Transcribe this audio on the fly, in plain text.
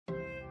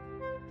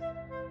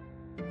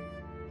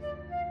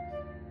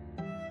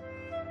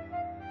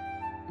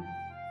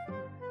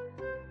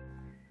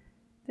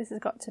This has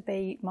got to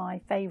be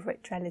my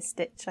favourite trellis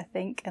stitch, I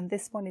think, and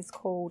this one is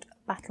called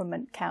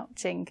Battlement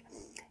couching.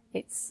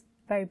 It's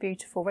very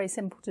beautiful, very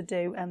simple to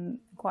do, and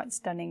quite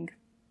stunning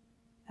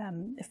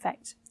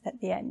effect at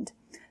the end.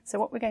 So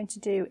what we're going to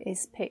do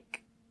is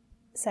pick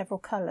several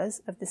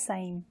colours of the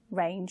same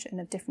range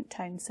and of different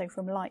tones, so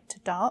from light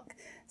to dark.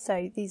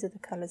 So these are the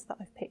colours that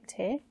I've picked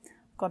here.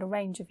 I've got a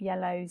range of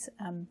yellows,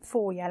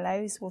 4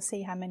 yellows. We'll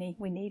see how many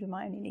we need. We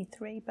might only need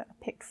 3, but I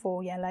picked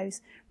 4 yellows,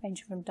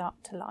 ranging from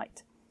dark to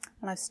light.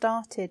 And I've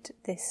started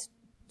this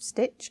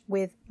stitch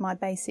with my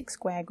basic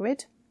square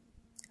grid,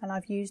 and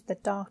I've used the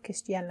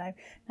darkest yellow.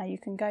 Now you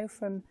can go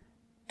from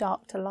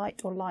dark to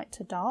light or light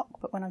to dark,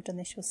 but when I've done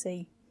this you'll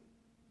see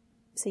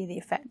the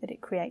effect that it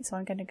creates. So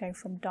I'm going to go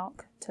from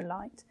dark to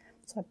light.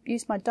 So I've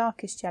used my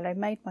darkest yellow,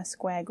 made my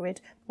square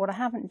grid. What I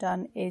haven't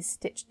done is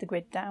stitch the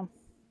grid down.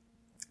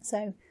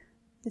 So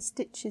the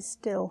stitches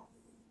still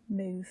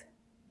move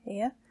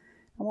here,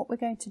 and what we're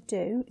going to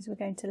do is we're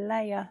going to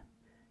layer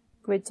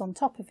grids on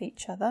top of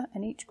each other,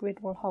 and each grid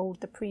will hold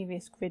the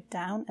previous grid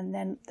down, and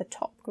then the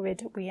top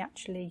grid we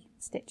actually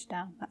stitch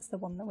down. That's the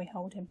one that we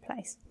hold in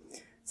place.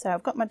 So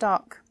I've got my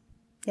dark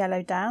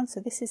yellow down, so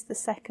this is the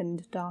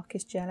second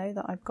darkest yellow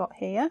that I've got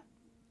here.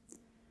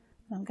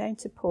 And I'm going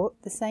to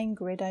put the same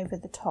grid over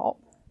the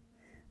top,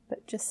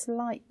 but just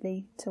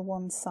slightly to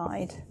one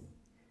side,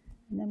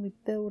 and then we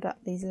build up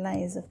these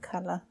layers of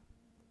colour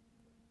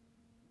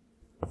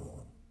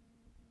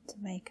to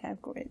make our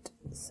grid.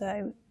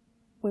 So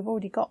we've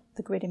already got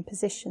the grid in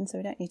position, so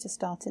we don't need to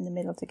start in the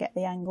middle to get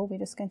the angle. We're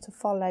just going to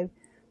follow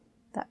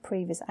that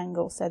previous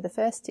angle. So the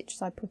first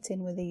stitches I put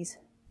in were these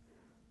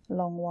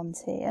long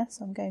ones here,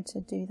 so I'm going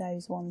to do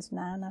those ones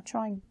now. Now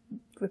try and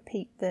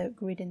repeat the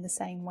grid in the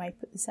same way,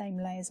 put the same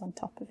layers on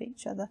top of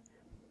each other.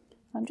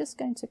 I'm just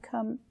going to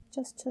come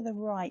just to the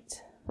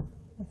right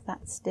of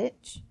that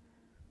stitch,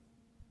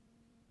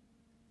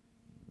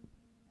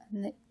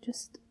 and it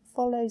just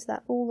follows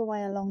that all the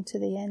way along to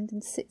the end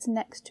and sits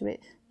next to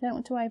it. You don't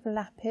want to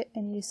overlap it,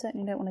 and you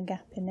certainly don't want a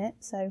gap in it,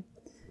 so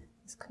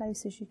as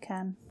close as you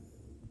can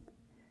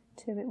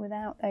to it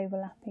without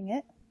overlapping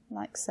it,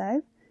 like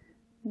so.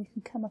 You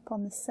can come up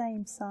on the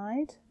same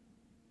side,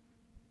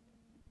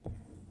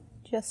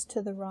 just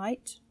to the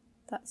right.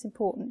 That's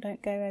important,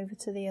 don't go over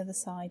to the other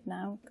side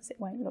now because it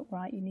won't look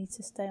right. You need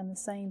to stay on the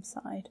same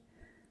side.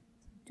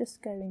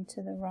 Just go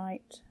into the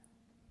right,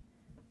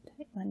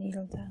 take my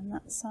needle down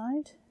that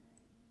side.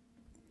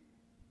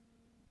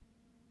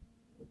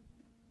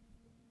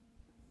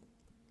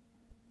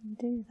 And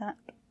do that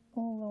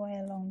all the way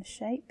along the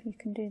shape. You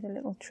can do the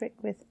little trick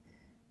with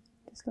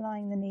just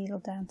lying the needle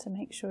down to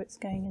make sure it's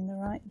going in the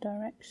right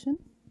direction,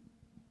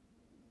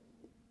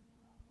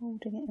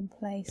 holding it in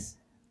place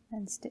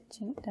and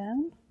stitching it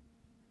down.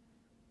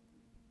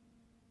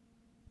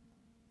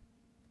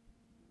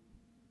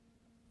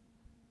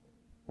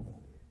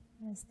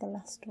 There's the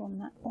last one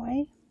that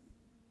way.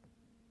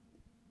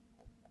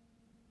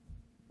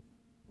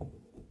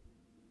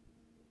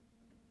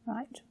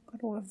 Right,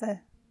 got all of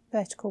the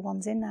vertical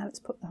ones in. Now let's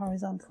put the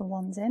horizontal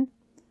ones in.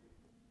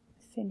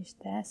 Finished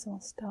there, so I'll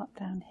start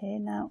down here.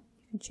 Now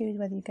you can choose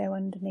whether you go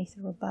underneath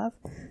or above,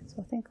 so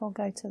I think I'll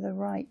go to the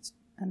right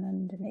and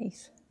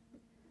underneath.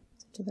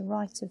 So to the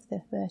right of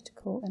the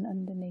vertical and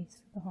underneath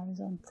for the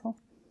horizontal.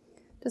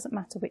 Doesn't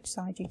matter which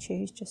side you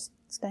choose, just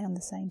stay on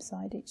the same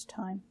side each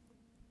time.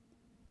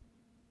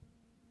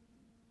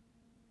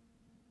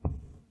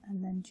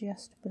 And then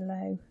just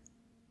below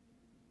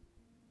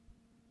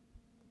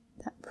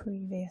that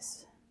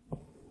previous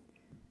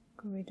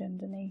grid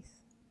underneath.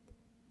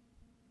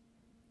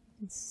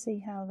 You can see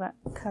how that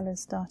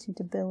colour's starting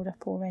to build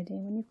up already.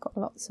 When you've got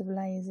lots of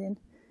layers in,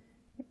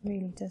 it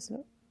really does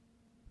look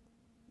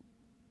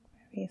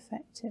very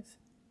effective.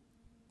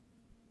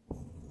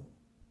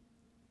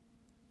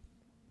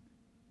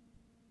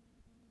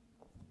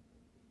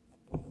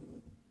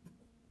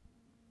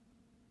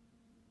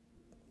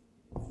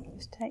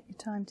 Just take your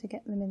time to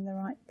get them in the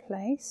right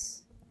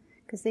place,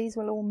 because these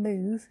will all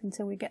move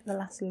until we get the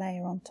last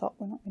layer on top.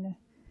 We're not going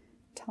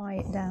to tie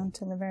it down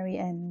till the very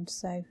end,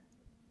 so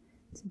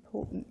it's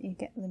important you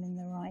get them in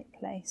the right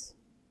place.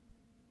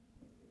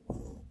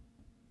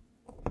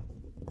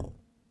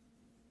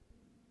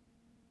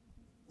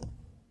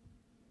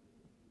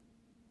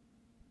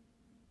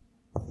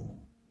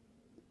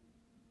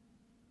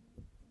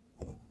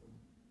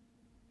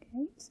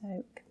 Okay, so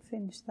we can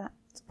finish that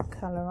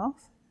colour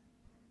off.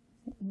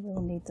 I think we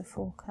will need the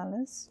 4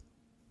 colours.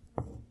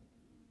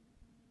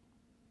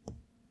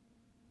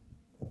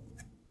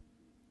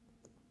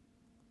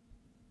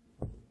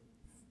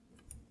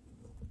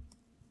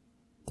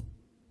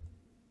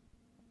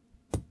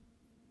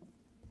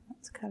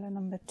 Colour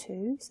number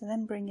 2, so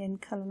then bring in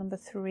colour number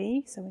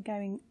 3, so we're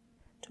going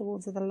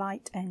towards the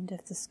light end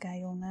of the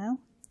scale now.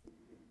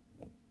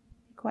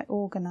 Be quite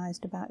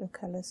organised about your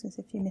colours, because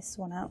if you miss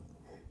one out,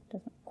 it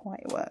doesn't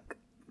quite work.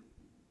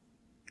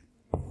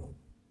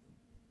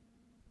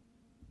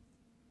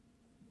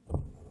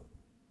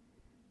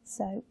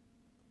 So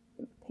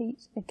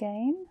repeat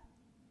again,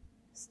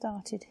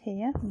 started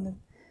here on the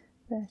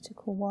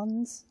vertical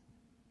ones,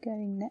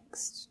 going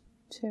next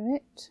to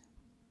it.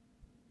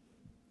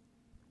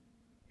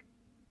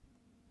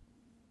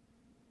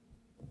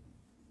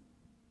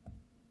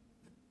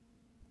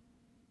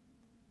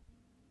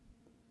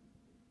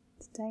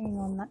 Staying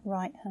on that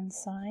right hand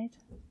side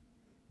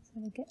so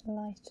they get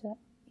lighter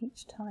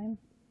each time.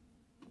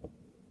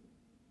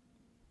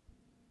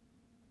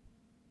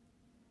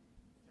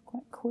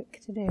 Quite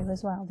quick to do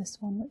as well, this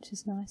one, which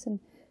is nice, and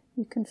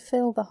you can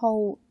fill the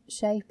whole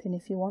shape in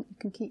if you want. You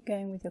can keep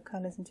going with your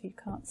colours until you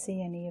can't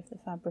see any of the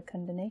fabric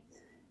underneath,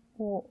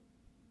 or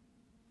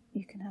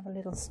you can have a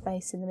little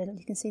space in the middle.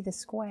 You can see the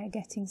square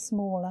getting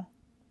smaller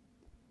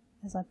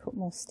as I put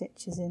more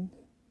stitches in.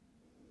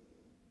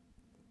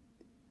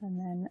 And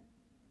then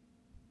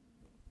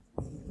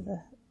for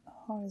the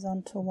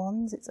horizontal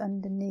ones, it's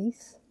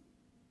underneath.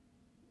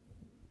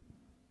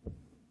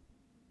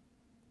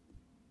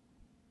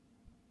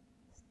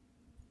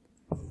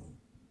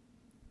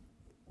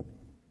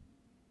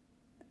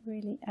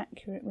 Really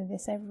accurate with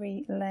this.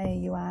 Every layer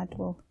you add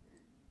will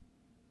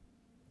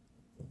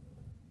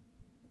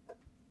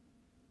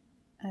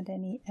add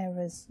any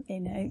errors,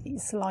 you know,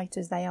 slight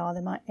as they are.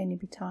 They might only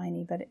be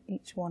tiny, but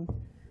each one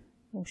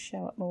will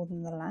show up more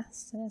than the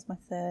last. So there's my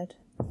third.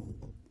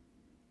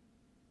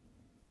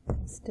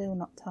 Still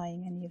not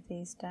tying any of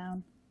these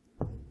down.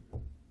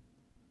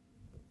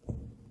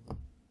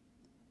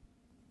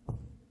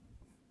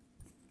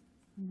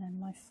 And then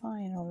my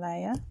final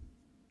layer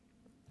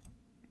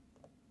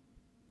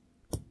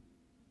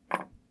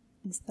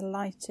is the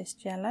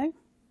lightest yellow.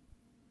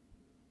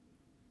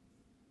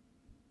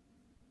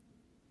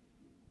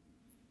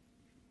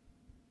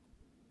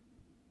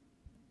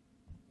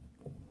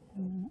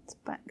 And that's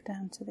back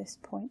down to this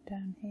point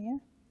down here.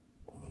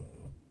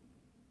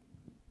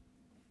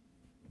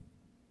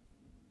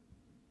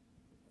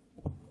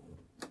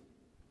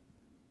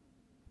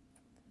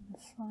 The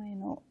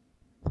final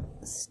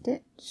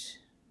stitch.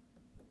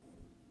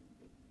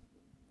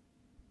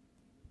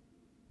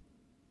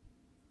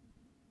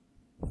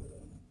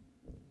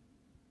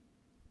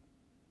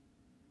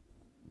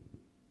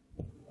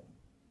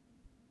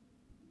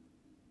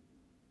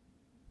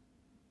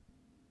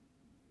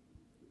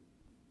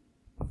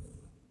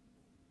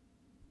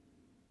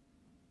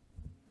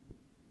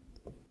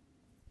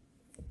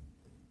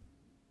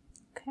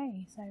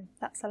 Okay, so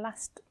that's the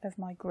last of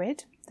my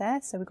grid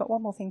there. So we've got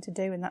one more thing to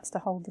do, and that's to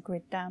hold the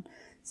grid down.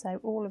 So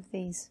all of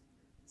these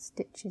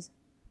stitches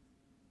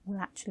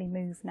will actually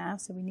move now,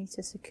 so we need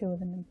to secure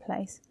them in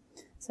place.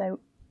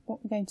 So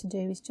what we're going to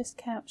do is just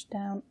couch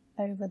down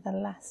over the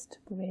last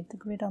grid, the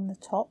grid on the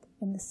top,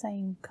 in the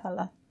same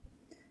colour.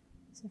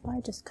 So if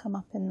I just come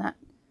up in that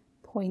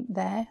point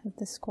there of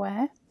the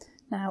square.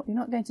 Now you're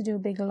not going to do a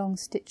big long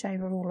stitch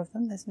over all of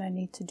them, there's no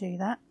need to do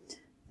that.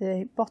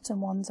 The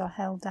bottom ones are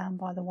held down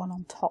by the one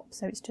on top,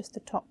 so it's just the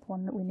top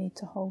one that we need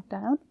to hold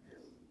down.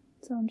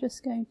 So I'm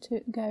just going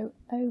to go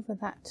over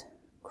that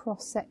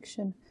cross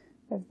section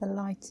of the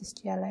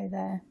lightest yellow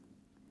there,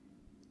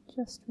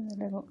 just with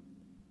a little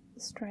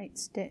straight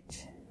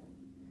stitch.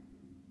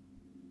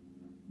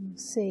 You'll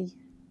see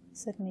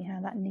suddenly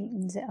how that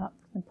neatens it up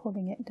and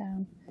pulling it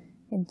down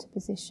into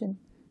position.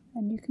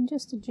 And you can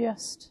just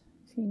adjust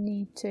if you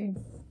need to.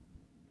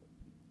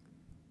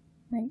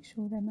 Make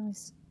sure they're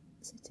nice,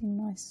 sitting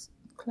nice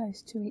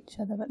close to each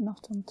other but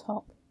not on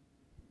top.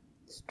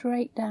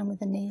 Straight down with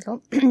the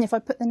needle. If I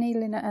put the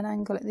needle in at an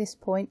angle at this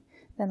point,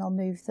 then I'll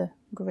move the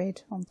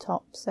grid on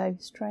top. So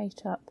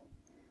straight up,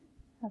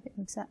 have it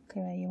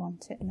exactly where you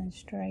want it, and then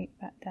straight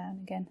back down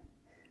again.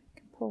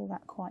 You can pull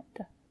that quite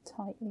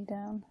tightly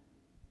down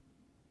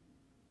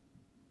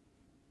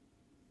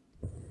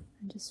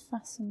and just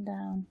fasten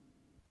down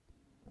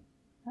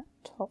that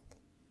top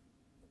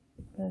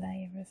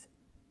layer of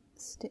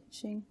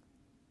stitching.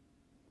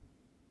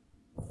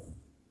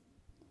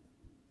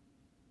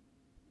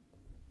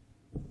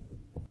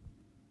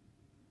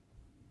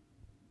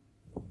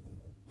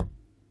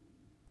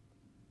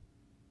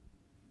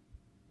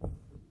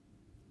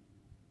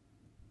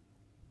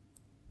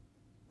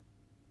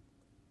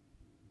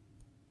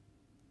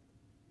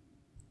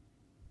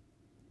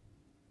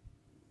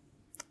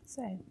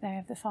 So there I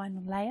have the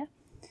final layer.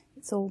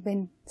 It's all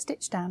been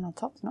stitched down on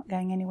top, it's not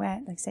going anywhere.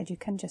 Like I said, you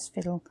can just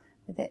fiddle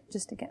with it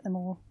just to get them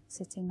all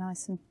sitting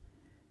nice and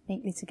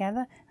neatly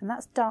together. And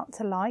that's dark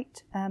to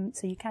light,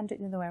 so you can do it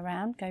the other way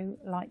around, go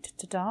light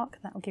to dark.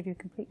 That will give you a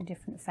completely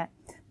different effect,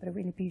 but a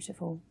really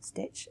beautiful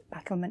stitch,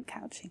 battlement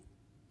couching.